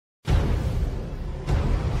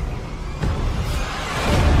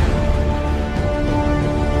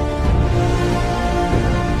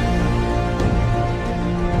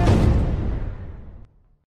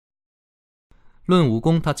论武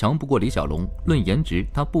功他强不过李小龙，论颜值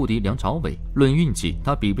他不敌梁朝伟，论运气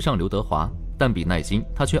他比不上刘德华，但比耐心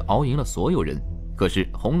他却熬赢了所有人。可是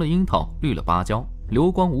红了樱桃绿了芭蕉，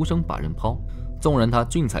流光无声把人抛。纵然他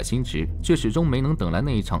俊采星驰，却始终没能等来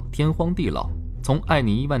那一场天荒地老。从爱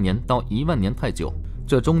你10000年到10000年太久，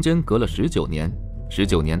这中间隔了19年。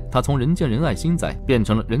19年，他从人见人爱星仔变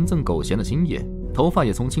成了人憎狗嫌的星爷，头发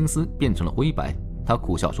也从青丝变成了灰白。他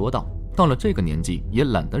苦笑说道：“到了这个年纪，也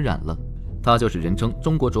懒得染了。”他就是人称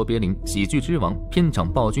中国卓别林、喜剧之王、片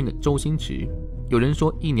场暴君的周星驰。有人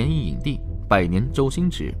说1年1影帝，100年周星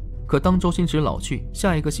驰。可当周星驰老去，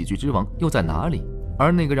下一个喜剧之王又在哪里？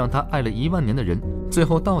而那个让他爱了10000年的人，最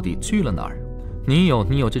后到底去了哪儿？你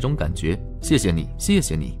有这种感觉？谢谢你，谢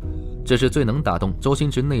谢你。这是最能打动周星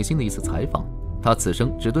驰内心的一次采访。他此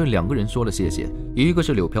生只对2个人说了谢谢，一个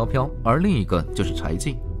是柳飘飘，而另一个就是柴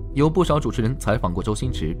静。有不少主持人采访过周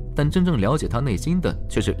星驰，但真正了解他内心的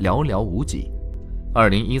却是寥寥无几。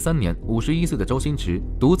2013年，51岁的周星驰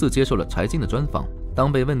独自接受了柴静的专访。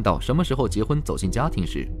当被问到什么时候结婚走进家庭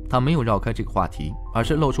时，他没有绕开这个话题，而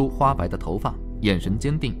是露出花白的头发，眼神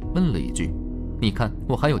坚定，问了一句：“你看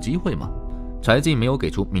我还有机会吗？”柴静没有给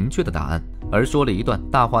出明确的答案，而说了一段《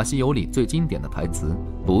大话西游》里最经典的台词：“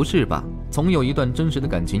不是吧？总有一段真实的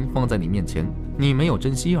感情放在你面前，你没有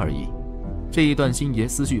珍惜而已。”这一段星爷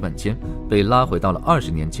思绪万千，被拉回到了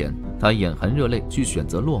20年前，他眼含热泪去选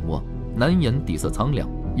择落寞，难掩底色苍凉。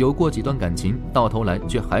有过几段感情，到头来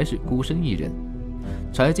却还是孤身一人。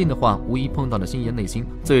柴静的话无疑碰到了星爷内心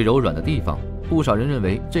最柔软的地方。不少人认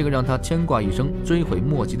为这个让他牵挂一生、追悔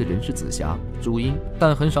莫及的人是紫霞、朱茵，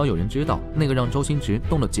但很少有人知道，那个让周星驰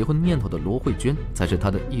动了结婚念头的罗慧娟才是他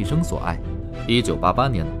的一生所爱。1988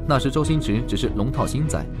年，那时周星驰只是龙套星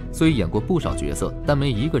仔，虽演过不少角色，但没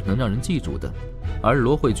一个能让人记住的。而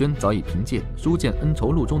罗慧娟早已凭借《书剑恩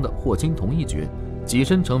仇录》中的霍青桐一角，跻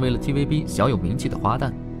身成为了 TVB 小有名气的花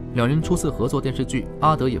旦。两人初次合作电视剧《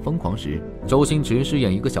阿德也疯狂》时，周星驰饰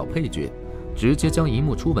演一个小配角，直接将一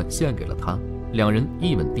幕初吻献给了他。两人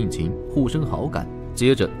一吻定情，互生好感，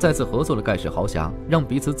接着再次合作了《盖世豪侠》，让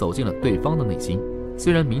彼此走进了对方的内心。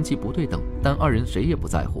虽然名气不对等，但二人谁也不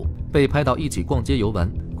在乎。被拍到一起逛街游玩，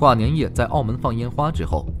跨年夜在澳门放烟花之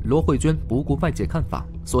后，罗慧娟不顾外界看法，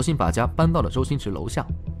索性把家搬到了周星驰楼下。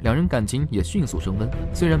两人感情也迅速升温，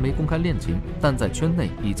虽然没公开恋情，但在圈内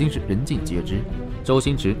已经是人尽皆知。周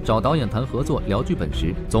星驰找导演谈合作聊剧本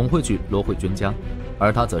时，总会去罗慧娟家，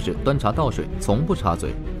而他则是端茶倒水，从不插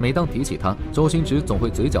嘴。每当提起他，周星驰总会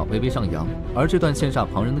嘴角微微上扬。而这段羡煞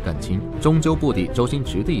旁人的感情，终究不抵周星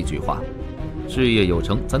驰的一句话：事业有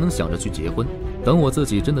成才能想着去结婚，等我自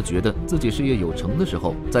己真的觉得自己事业有成的时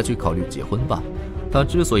候，再去考虑结婚吧。他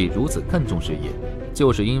之所以如此看重事业，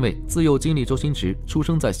就是因为自幼经历周星驰出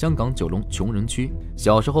生在香港9龙穷人区，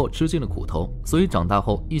小时候吃尽了苦头，所以长大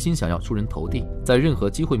后一心想要出人头地，在任何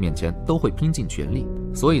机会面前都会拼尽全力，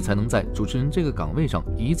所以才能在主持人这个岗位上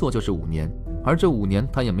一做就是5年。而这5年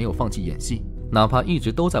他也没有放弃演戏，哪怕一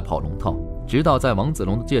直都在跑龙套，直到在王子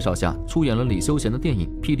龙的介绍下出演了李修贤的电影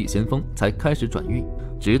《霹雳先锋》才开始转运。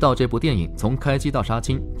直到这部电影从开机到杀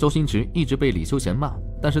青，周星驰一直被李修贤骂，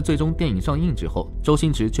但是最终电影上映之后，周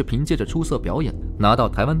星驰却凭借着出色表演拿到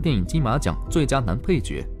台湾电影金马奖最佳男配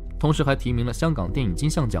角，同时还提名了香港电影金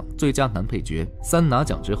像奖最佳男配角。3拿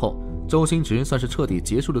奖之后，周星驰算是彻底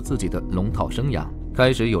结束了自己的龙套生涯，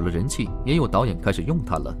开始有了人气，也有导演开始用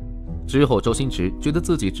他了。之后周星驰觉得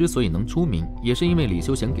自己之所以能出名，也是因为李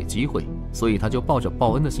修贤给机会，所以他就抱着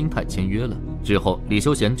报恩的心态签约了。之后李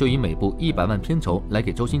修贤就以每部100万片酬来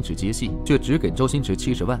给周星驰接戏，却只给周星驰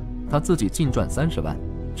70万，他自己净赚30万。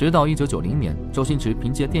直到1990年，周星驰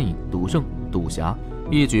凭借电影《赌圣》《赌侠》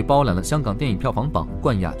一举包揽了香港电影票房榜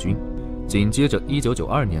冠亚军。紧接着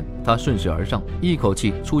1992年，他顺势而上，一口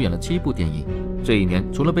气出演了7部电影。这一年，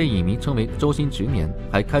除了被影迷称为周星驰年，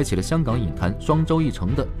还开启了香港影坛双周一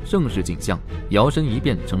成的盛世景象，摇身一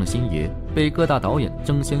变成了星爷，被各大导演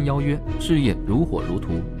争先邀约，事业如火如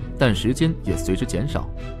荼。但时间也随之减少。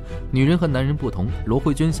女人和男人不同，罗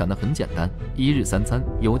慧娟想得很简单，1日3餐，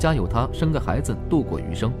有家有他，生个孩子度过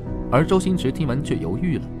余生。而周星驰听完却犹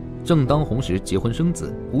豫了。正当红时结婚生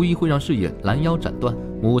子，无疑会让事业拦腰斩断。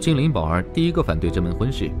母亲林宝儿第一个反对这门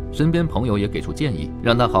婚事，身边朋友也给出建议，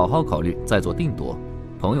让他好好考虑再做定夺。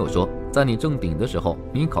朋友说，在你正顶的时候，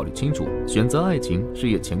你考虑清楚，选择爱情，事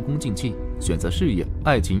业前功尽弃；选择事业，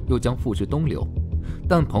爱情又将付之东流。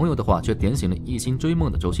但朋友的话却点醒了一心追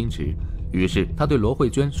梦的周星驰，于是他对罗慧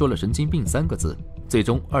娟说了神经病3个字，最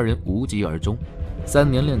终2人无疾而终。3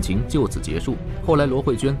年恋情就此结束。后来罗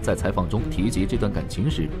慧娟在采访中提及这段感情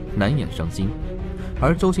时，难掩伤心。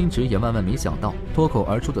而周星驰也万万没想到，脱口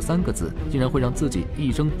而出的3个字竟然会让自己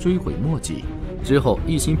一生追悔莫及。之后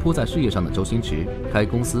一心扑在事业上的周星驰开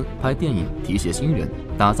公司拍电影，提携新人，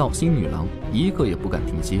打造新女郎，一刻也不敢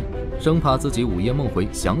停歇，生怕自己午夜梦回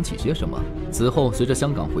想起些什么。此后随着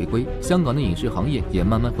香港回归，香港的影视行业也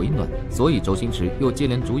慢慢回暖，所以周星驰又接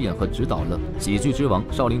连主演和执导了《喜剧之王》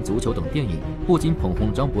《少林足球》等电影，不仅捧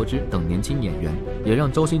红张柏芝等年轻演员，也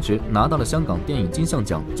让周星驰拿到了香港电影金像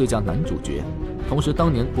奖最佳男主角。同时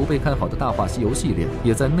当年不被看好的《大话西游》系列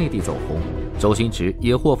也在内地走红，周星驰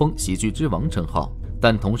也获封喜剧之王称号。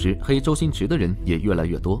但同时黑周星驰的人也越来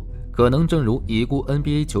越多，可能正如已故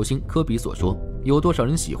NBA 球星科比所说，有多少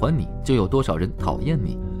人喜欢你，就有多少人讨厌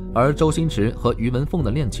你。而周星驰和于文凤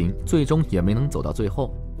的恋情最终也没能走到最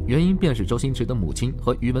后，原因便是周星驰的母亲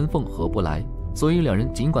和于文凤合不来，所以两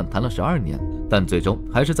人尽管谈了12年，但最终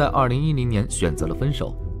还是在2010年选择了分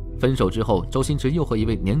手。分手之后，周星驰又和一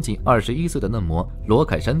位年仅21岁的嫩模罗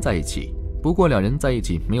凯珊在一起。不过两人在一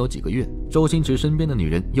起没有几个月，周星驰身边的女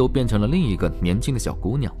人又变成了另一个年轻的小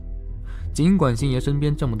姑娘。尽管星爷身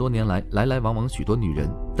边这么多年来来往往许多女人，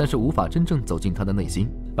但是无法真正走进他的内心，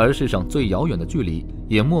而世上最遥远的距离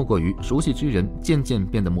也莫过于熟悉之人渐渐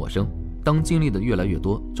变得陌生。当经历的越来越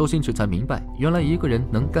多，周星驰才明白，原来一个人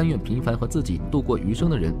能甘愿平凡和自己度过余生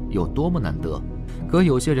的人有多么难得。可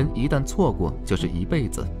有些人一旦错过，就是一辈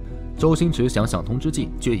子。周星驰想通之际，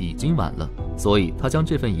却已经晚了，所以他将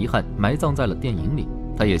这份遗憾埋葬在了电影里。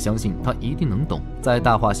他也相信他一定能懂。在《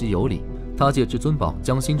大话西游》里，他借至尊宝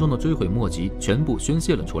将心中的追悔莫及全部宣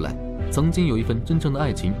泄了出来。曾经有一份真正的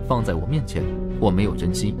爱情放在我面前，我没有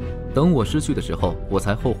珍惜，等我失去的时候，我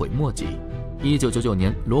才后悔莫及。1999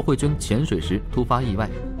年，罗慧娟潜水时突发意外，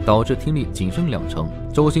导致听力仅剩2成。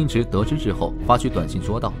周星驰得知之后，发去短信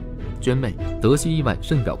说道：“娟妹，得悉意外，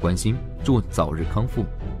深表关心，祝早日康复。”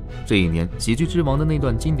这一年，喜剧之王的那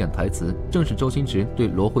段经典台词正是周星驰对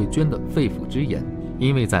罗慧娟的肺腑之言。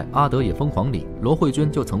因为在《阿德也疯狂》里，罗慧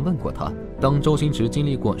娟就曾问过他。当周星驰经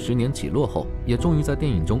历过10年起落后，也终于在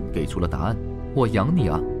电影中给出了答案：“我养你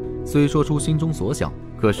啊。”虽说出心中所想，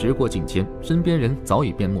可时过境迁，身边人早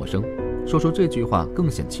已变陌生，说这句话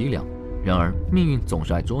更显凄凉。然而命运总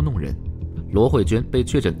是爱捉弄人。罗慧娟被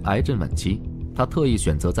确诊癌症晚期，她特意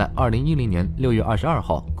选择在2010年6月22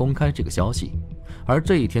号公开这个消息。而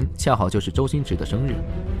这一天恰好就是周星驰的生日，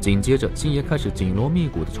紧接着星爷开始紧锣密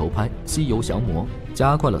鼓的筹拍《西游降魔》，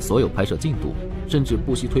加快了所有拍摄进度，甚至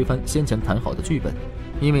不惜推翻先前谈好的剧本，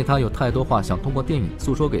因为他有太多话想通过电影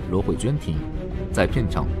诉说给罗慧娟听。在片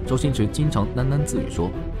场，周星驰经常喃喃自语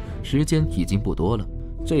说：“时间已经不多了。”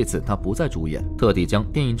这次他不再主演，特地将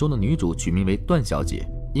电影中的女主取名为段小姐，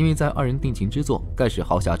因为在2人定情之作《盖世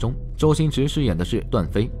豪侠》中，周星驰饰演的是段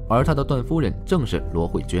飞，而他的段夫人正是罗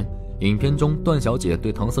慧娟。影片中，段小姐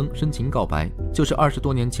对唐僧深情告白，就是20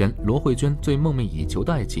多年前罗慧娟最梦寐以求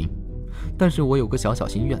的爱情。但是我有个小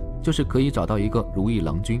心愿，就是可以找到一个如意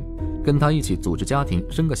郎君，跟他一起组织家庭，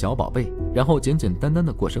生个小宝贝，然后简简单单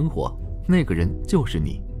的过生活。那个人就是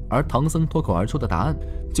你。而唐僧脱口而出的答案，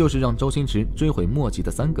就是让周星驰追悔莫及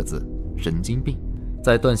的3个字：神经病。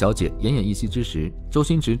在段小姐奄奄一息之时，周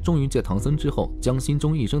星驰终于借唐僧之后，将心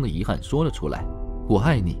中一生的遗憾说了出来：“我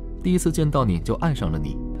爱你，第一次见到你就爱上了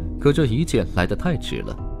你。”可这一切来得太迟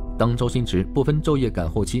了。当周星驰不分昼夜赶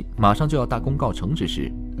后期，马上就要大功告成之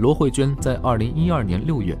时，罗慧娟在2012年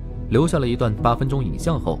6月留下了一段8分钟影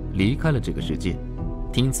像后离开了这个世界。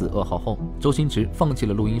听此噩耗后，周星驰放弃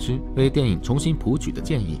了录音师为电影重新谱曲的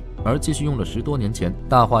建议，而继续用了10多年前《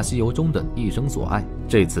大话西游》中的一生所爱。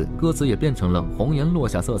这次歌词也变成了红颜落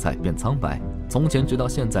下色彩变苍白，从前直到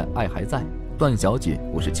现在爱还在，段小姐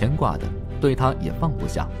我是牵挂的，对她也放不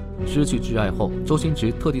下。失去挚爱后，周星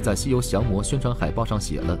驰特地在《西游降魔》宣传海报上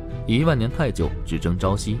写了1万年太久，只争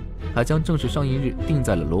朝夕，还将正式上映日定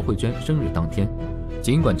在了罗慧娟生日当天。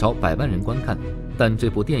尽管超100万人观看，但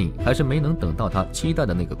这部电影还是没能等到他期待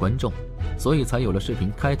的那个观众，所以才有了视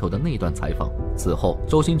频开头的那段采访。此后，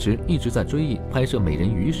周星驰一直在追忆拍摄美人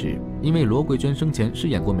鱼时，因为罗慧娟生前饰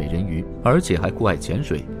演过美人鱼，而且还酷爱潜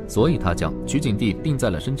水，所以他将取景地定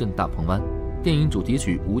在了深圳大鹏湾。电影主题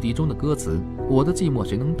曲《无敌》中的歌词“我的寂寞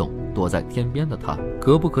谁能懂，躲在天边的他，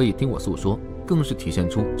可不可以听我诉说”，更是体现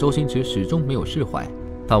出周星驰始终没有释怀。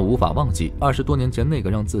他无法忘记20多年前那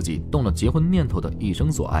个让自己动了结婚念头的一生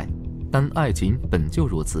所爱。但爱情本就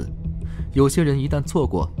如此，有些人一旦错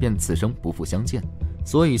过，便此生不复相见。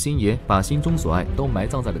所以星爷把心中所爱都埋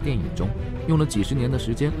葬在了电影中，用了几十年的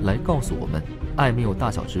时间来告诉我们，爱没有大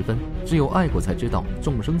小之分，只有爱过才知道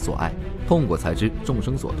众生所爱，痛过才知众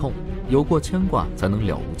生所痛，有过牵挂才能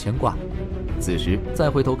了无牵挂。此时再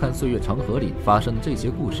回头看岁月长河里发生的这些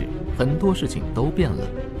故事，很多事情都变了。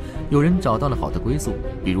有人找到了好的归宿，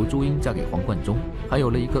比如朱茵嫁给黄贯中，还有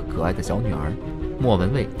了一个可爱的小女儿。莫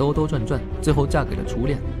文蔚兜兜转转，最后嫁给了初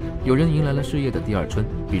恋。有人迎来了事业的第二春，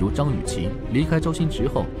比如张雨绮离开周星驰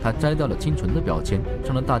后，她摘掉了清纯的标签，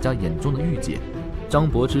成了大家眼中的御姐。张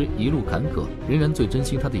柏芝一路坎坷，仍然最珍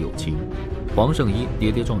惜她的友情。黄圣依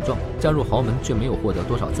跌跌撞撞加入豪门，却没有获得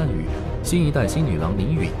多少赞誉。新一代新女郎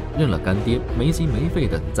林允认了干爹，没心没肺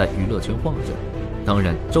的在娱乐圈晃着。当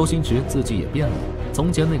然，周星驰自己也变了，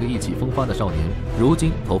从前那个意气风发的少年，如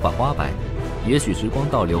今头发花白。也许时光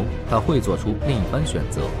倒流，他会做出另一番选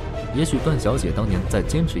择。也许段小姐当年再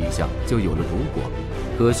坚持一下，就有了如果。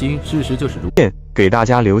可惜事实就是如给大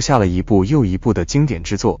家留下了一部又一部的经典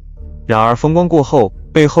之作。然而风光过后，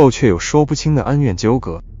背后却有说不清的恩怨纠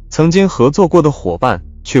葛。曾经合作过的伙伴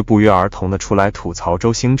却不约而同的出来吐槽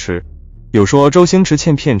周星驰，有说周星驰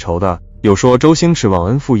欠片酬的，有说周星驰忘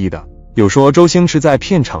恩负义的，有说周星驰在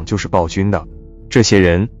片场就是暴君的。这些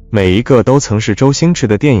人每一个都曾是周星驰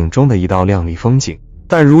的电影中的一道亮丽风景，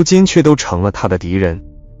但如今却都成了他的敌人。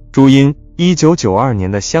朱茵，1992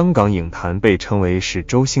年的香港影坛被称为是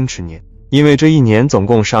周星驰年，因为这一年总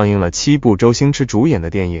共上映了7部周星驰主演的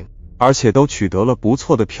电影，而且都取得了不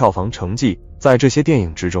错的票房成绩。在这些电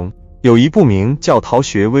影之中，有一部名叫《逃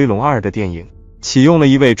学威龙2》的电影，启用了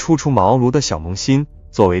一位初出茅庐的小萌新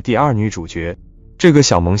作为第2女主角。这个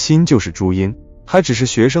小萌新就是朱茵，还只是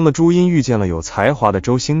学生的朱茵遇见了有才华的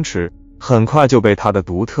周星驰，很快就被他的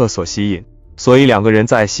独特所吸引，所以两个人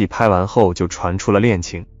在戏拍完后就传出了恋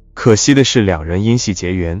情。可惜的是，两人因戏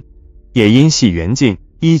结缘，也因戏缘尽。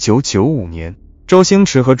1995年，周星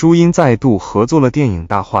驰和朱茵再度合作了电影《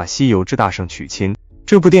大话西游之大圣娶亲》。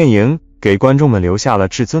这部电影给观众们留下了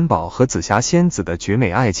至尊宝和紫霞仙子的绝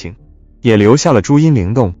美爱情，也留下了朱茵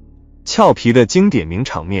灵动俏皮的经典名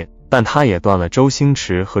场面，但它也断了周星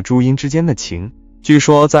驰和朱茵之间的情。据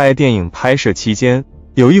说在电影拍摄期间，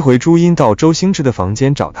有一回朱茵到周星驰的房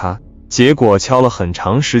间找他，结果敲了很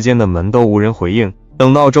长时间的门都无人回应，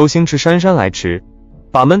等到周星驰姗姗来迟，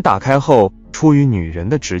把门打开后，出于女人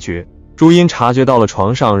的直觉，朱茵察觉到了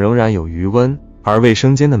床上仍然有余温，而卫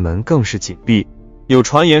生间的门更是紧闭。有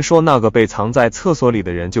传言说那个被藏在厕所里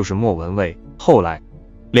的人就是莫文蔚，后来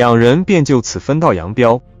两人便就此分道扬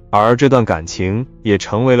镳，而这段感情也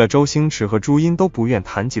成为了周星驰和朱茵都不愿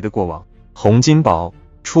谈及的过往。洪金宝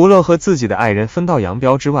除了和自己的爱人分道扬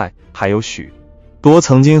镳之外，还有许多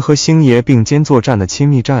曾经和星爷并肩作战的亲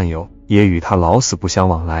密战友也与他老死不相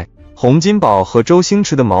往来。洪金宝和周星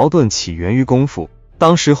驰的矛盾起源于功夫，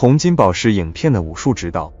当时洪金宝是影片的武术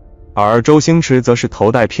指导，而周星驰则是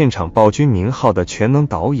头戴片场暴君名号的全能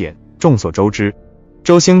导演。众所周知，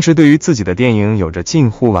周星驰对于自己的电影有着近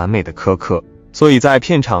乎完美的苛刻，所以在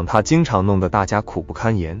片场他经常弄得大家苦不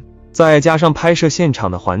堪言，再加上拍摄现场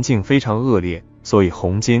的环境非常恶劣，所以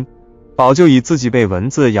洪金宝就以自己被蚊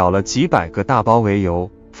子咬了几百个大包为由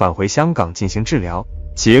返回香港进行治疗。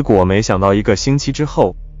结果没想到1个星期之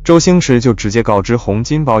后，周星驰就直接告知洪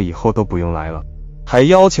金宝以后都不用来了，还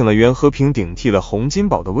邀请了袁和平顶替了洪金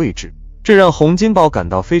宝的位置，这让洪金宝感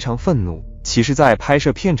到非常愤怒。其实在拍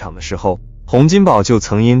摄片场的时候，洪金宝就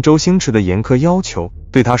曾因周星驰的严苛要求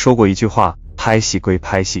对他说过一句话：拍戏归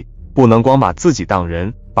拍戏，不能光把自己当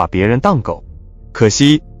人，把别人当狗。可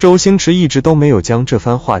惜周星驰一直都没有将这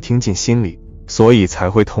番话听进心里，所以才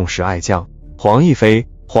会痛失爱将黄亦菲。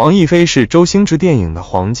黄亦菲是周星驰电影的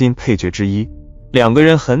黄金配角之一，两个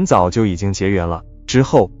人很早就已经结缘了。之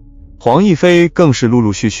后黄亦菲更是陆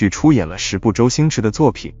陆续续出演了10部周星驰的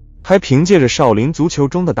作品，还凭借着少林足球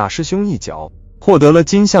中的大师兄一角获得了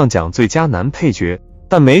金像奖最佳男配角。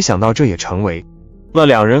但没想到这也成为了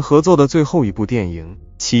两人合作的最后一部电影。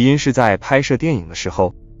起因是在拍摄电影的时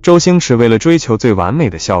候，周星驰为了追求最完美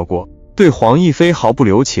的效果，对黄亦菲毫不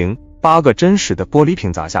留情，8个真实的玻璃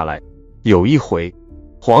瓶砸下来。有一回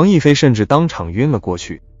黄亦菲甚至当场晕了过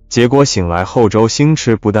去，结果醒来后周星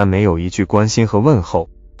驰不但没有一句关心和问候，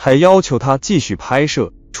还要求他继续拍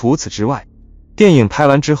摄。除此之外，电影拍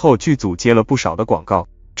完之后剧组接了不少的广告，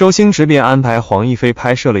周星驰便安排黄亦菲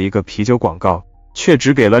拍摄了一个啤酒广告，却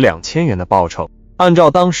只给了2000元的报酬。按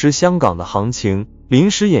照当时香港的行情，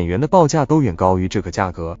临时演员的报价都远高于这个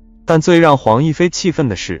价格。但最让黄亦菲气愤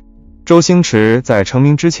的是，周星驰在成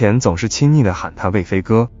名之前总是亲昵地喊他魏飞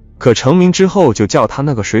哥，可成名之后就叫他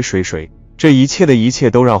那个谁谁谁。这一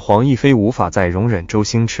切都让黄亦菲无法再容忍周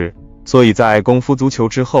星驰，所以在功夫足球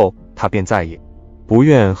之后，他便再也不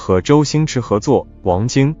愿和周星驰合作。王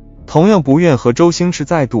晶同样不愿和周星驰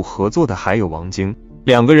再度合作的还有王晶，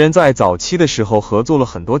两个人在早期的时候合作了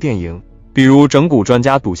很多电影，比如整蛊专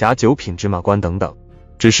家、赌侠、九品芝麻官等等。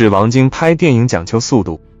只是王晶拍电影讲求速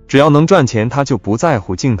度，只要能赚钱他就不在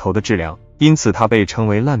乎镜头的质量，因此他被称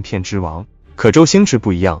为烂片之王。可周星驰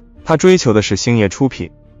不一样，他追求的是星爷出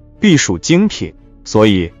品必属精品，所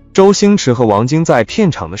以周星驰和王晶在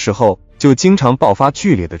片场的时候就经常爆发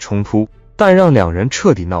剧烈的冲突，但让两人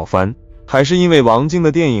彻底闹翻，还是因为王晶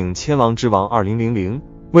的电影《千王之王2000》。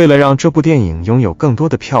为了让这部电影拥有更多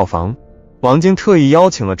的票房，王晶特意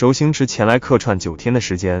邀请了周星驰前来客串9天的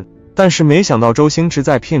时间，但是没想到周星驰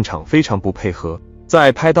在片场非常不配合，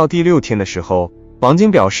在拍到第6天的时候，王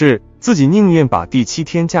晶表示自己宁愿把第7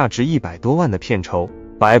天价值100多万的片酬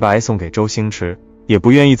白白送给周星驰，也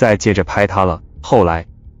不愿意再接着拍他了。后来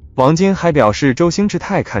王晶还表示周星驰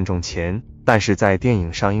太看重钱，但是在电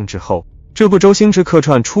影上映之后，这部周星驰客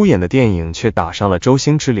串出演的电影却打上了周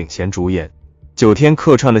星驰领衔主演，9天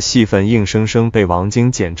客串的戏份硬生生被王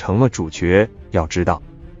晶剪成了主角。要知道，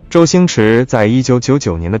周星驰在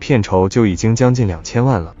1999年的片酬就已经将近2000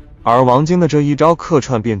万了，而王晶的这一招客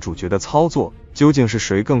串变主角的操作，究竟是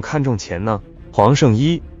谁更看重钱呢？黄圣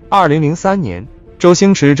依。2003年，周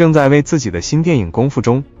星驰正在为自己的新电影《功夫》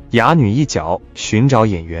中哑女一角寻找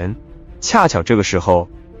演员，恰巧这个时候，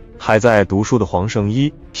还在读书的黄圣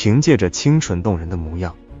依凭借着清纯动人的模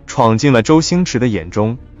样，闯进了周星驰的眼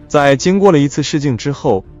中。在经过了一次试镜之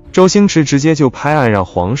后，周星驰直接就拍案让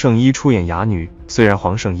黄圣依出演哑女。虽然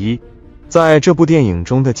黄圣依在这部电影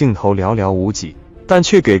中的镜头寥寥无几，但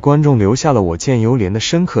却给观众留下了我见犹怜的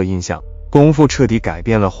深刻印象。功夫彻底改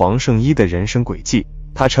变了黄圣依的人生轨迹，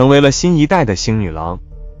她成为了新一代的星女郎。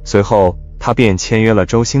随后她便签约了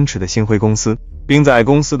周星驰的星辉公司，并在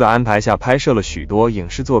公司的安排下拍摄了许多影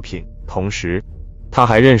视作品。同时她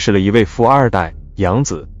还认识了一位富二代杨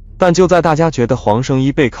紫。但就在大家觉得黄圣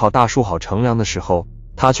依背靠大树好乘凉的时候，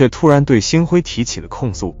她却突然对星辉提起了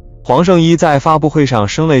控诉。黄圣依在发布会上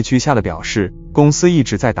声泪俱下的表示，公司一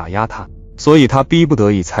直在打压她，所以她逼不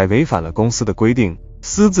得已才违反了公司的规定，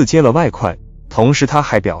私自接了外快。同时她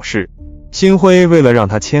还表示，星辉为了让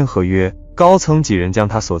她签合约，高层几人将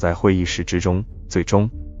她锁在会议室之中。最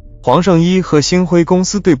终黄圣依和星辉公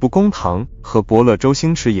司对簿公堂，和伯乐周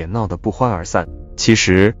星驰也闹得不欢而散。其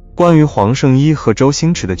实关于黄圣依和周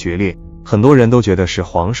星驰的决裂，很多人都觉得是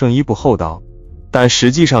黄圣依不厚道，但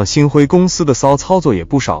实际上星辉公司的骚操作也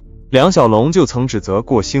不少。梁小龙就曾指责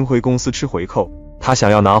过星辉公司吃回扣，他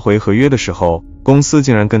想要拿回合约的时候，公司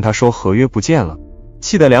竟然跟他说合约不见了，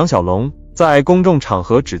气得梁小龙在公众场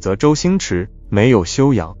合指责周星驰没有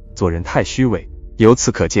修养，做人太虚伪。由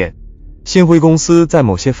此可见，星辉公司在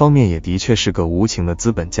某些方面也的确是个无情的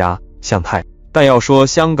资本家。向太。但要说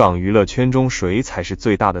香港娱乐圈中谁才是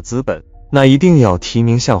最大的资本，那一定要提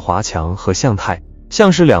名向华强和向太。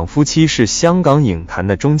向氏两夫妻是香港影坛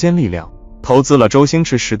的中坚力量，投资了周星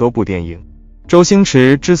驰10多部电影。周星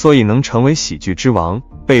驰之所以能成为喜剧之王，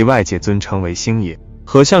被外界尊称为星爷，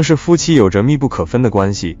和向氏夫妻有着密不可分的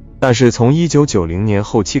关系。但是从1990年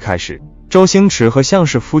后期开始，周星驰和向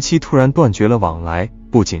氏夫妻突然断绝了往来。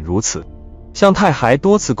不仅如此，向太还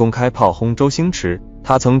多次公开炮轰周星驰，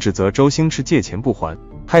他曾指责周星驰借钱不还，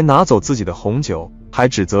还拿走自己的红酒，还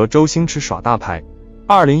指责周星驰耍大牌。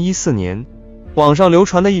2014年，网上流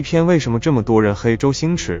传的一篇为什么这么多人黑周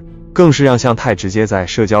星驰，更是让向太直接在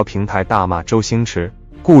社交平台大骂周星驰，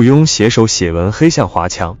雇佣写手写文黑向华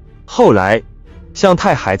强。后来向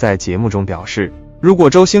太还在节目中表示，如果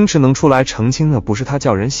周星驰能出来澄清的不是他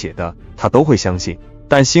叫人写的，他都会相信，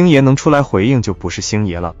但星爷能出来回应就不是星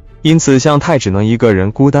爷了。因此向太只能一个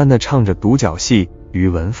人孤单地唱着独角戏。于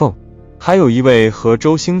文凤还有一位和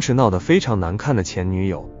周星驰闹得非常难看的前女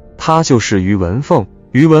友，她就是于文凤。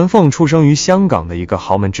于文凤出生于香港的一个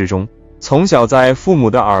豪门之中，从小在父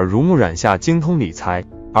母的耳濡目染下精通理财，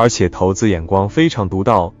而且投资眼光非常独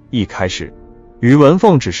到。一开始于文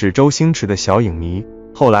凤只是周星驰的小影迷，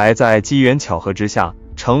后来在机缘巧合之下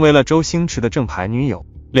成为了周星驰的正牌女友，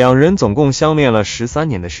两人总共相恋了13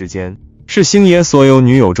年的时间，是星爷所有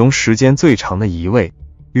女友中时间最长的一位。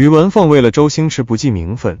于文凤为了周星驰不计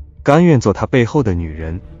名分，甘愿做他背后的女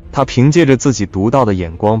人。她凭借着自己独到的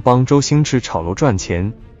眼光帮周星驰炒楼赚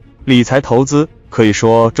钱，理财投资，可以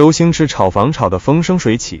说周星驰炒房炒得风生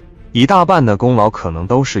水起，一大半的功劳可能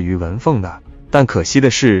都是于文凤的。但可惜的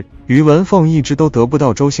是，于文凤一直都得不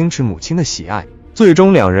到周星驰母亲的喜爱，最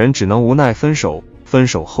终两人只能无奈分手。分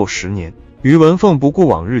手后10年，于文凤不顾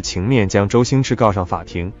往日情面，将周星驰告上法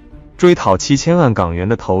庭，追讨7000万港元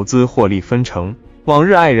的投资获利分成。往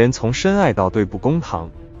日爱人从深爱到对簿公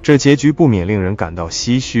堂，这结局不免令人感到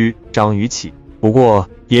唏嘘。张雨绮，不过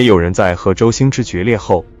也有人在和周星驰决裂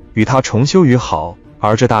后与他重修于好，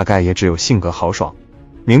而这大概也只有性格豪爽、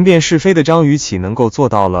明辨是非的张雨绮能够做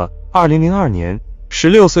到了。2002年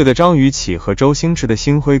，16岁的张雨绮和周星驰的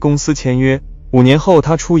星辉公司签约，5年后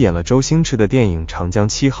她出演了周星驰的电影《长江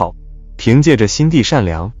7号》，凭借着心地善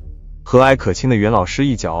良、和蔼可亲的袁老师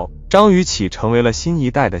一角，张雨绮成为了新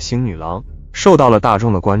一代的星女郎，受到了大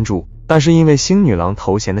众的关注。但是因为星女郎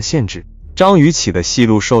头衔的限制，张雨绮的戏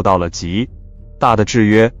路受到了极大的制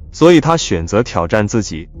约，所以他选择挑战自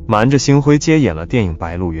己，瞒着星辉接演了电影《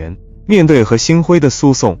白鹿原》。面对和星辉的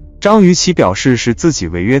诉讼，张雨绮表示是自己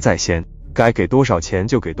违约在先，该给多少钱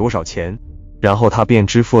就给多少钱，然后他便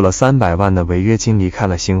支付了300万的违约金离开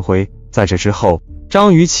了星辉。在这之后，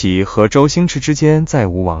张雨绮和周星驰之间再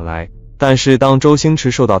无往来，但是当周星驰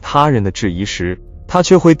受到他人的质疑时，他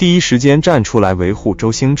却会第一时间站出来维护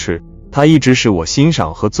周星驰。他一直是我欣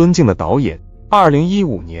赏和尊敬的导演。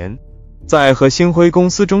2015年，在和星辉公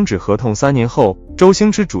司终止合同3年后，周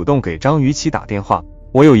星驰主动给张雨绮打电话，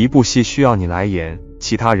我有一部戏需要你来演，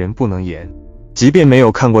其他人不能演。即便没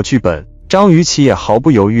有看过剧本，张雨绮也毫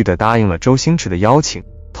不犹豫地答应了周星驰的邀请，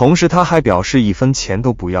同时他还表示1分钱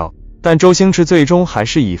都不要。但周星驰最终还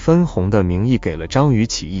是以分红的名义给了张雨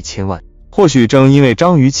绮1000万。或许正因为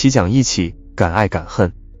张雨绮讲义气、敢爱敢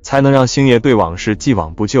恨，才能让星爷对往事既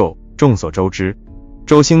往不咎。众所周知，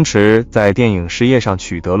周星驰在电影事业上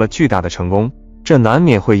取得了巨大的成功，这难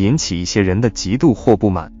免会引起一些人的嫉妒或不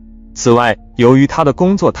满。此外，由于他的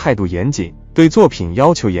工作态度严谨，对作品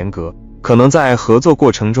要求严格，可能在合作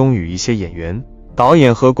过程中与一些演员、导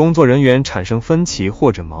演和工作人员产生分歧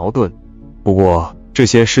或者矛盾。不过，这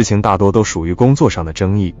些事情大多都属于工作上的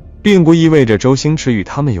争议，并不意味着周星驰与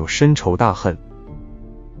他们有深仇大恨。